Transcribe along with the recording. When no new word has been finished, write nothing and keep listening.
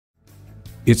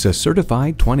It's a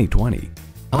certified 2020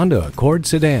 Honda Accord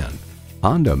sedan.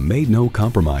 Honda made no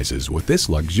compromises with this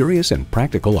luxurious and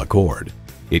practical Accord.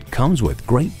 It comes with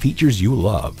great features you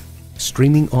love: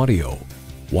 streaming audio,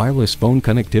 wireless phone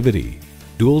connectivity,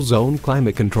 dual zone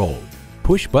climate control,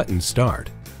 push button start,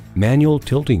 manual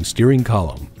tilting steering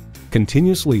column,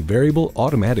 continuously variable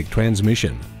automatic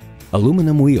transmission,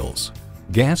 aluminum wheels,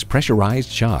 gas pressurized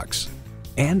shocks,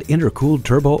 and intercooled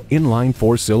turbo inline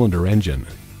 4-cylinder engine.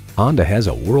 Honda has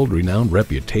a world-renowned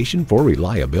reputation for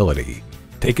reliability.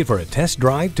 Take it for a test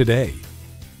drive today.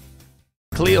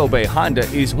 Cleo Bay Honda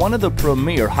is one of the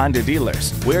premier Honda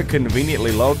dealers. We're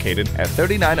conveniently located at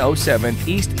 3907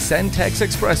 East Cen-Tex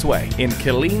Expressway in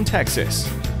Killeen, Texas.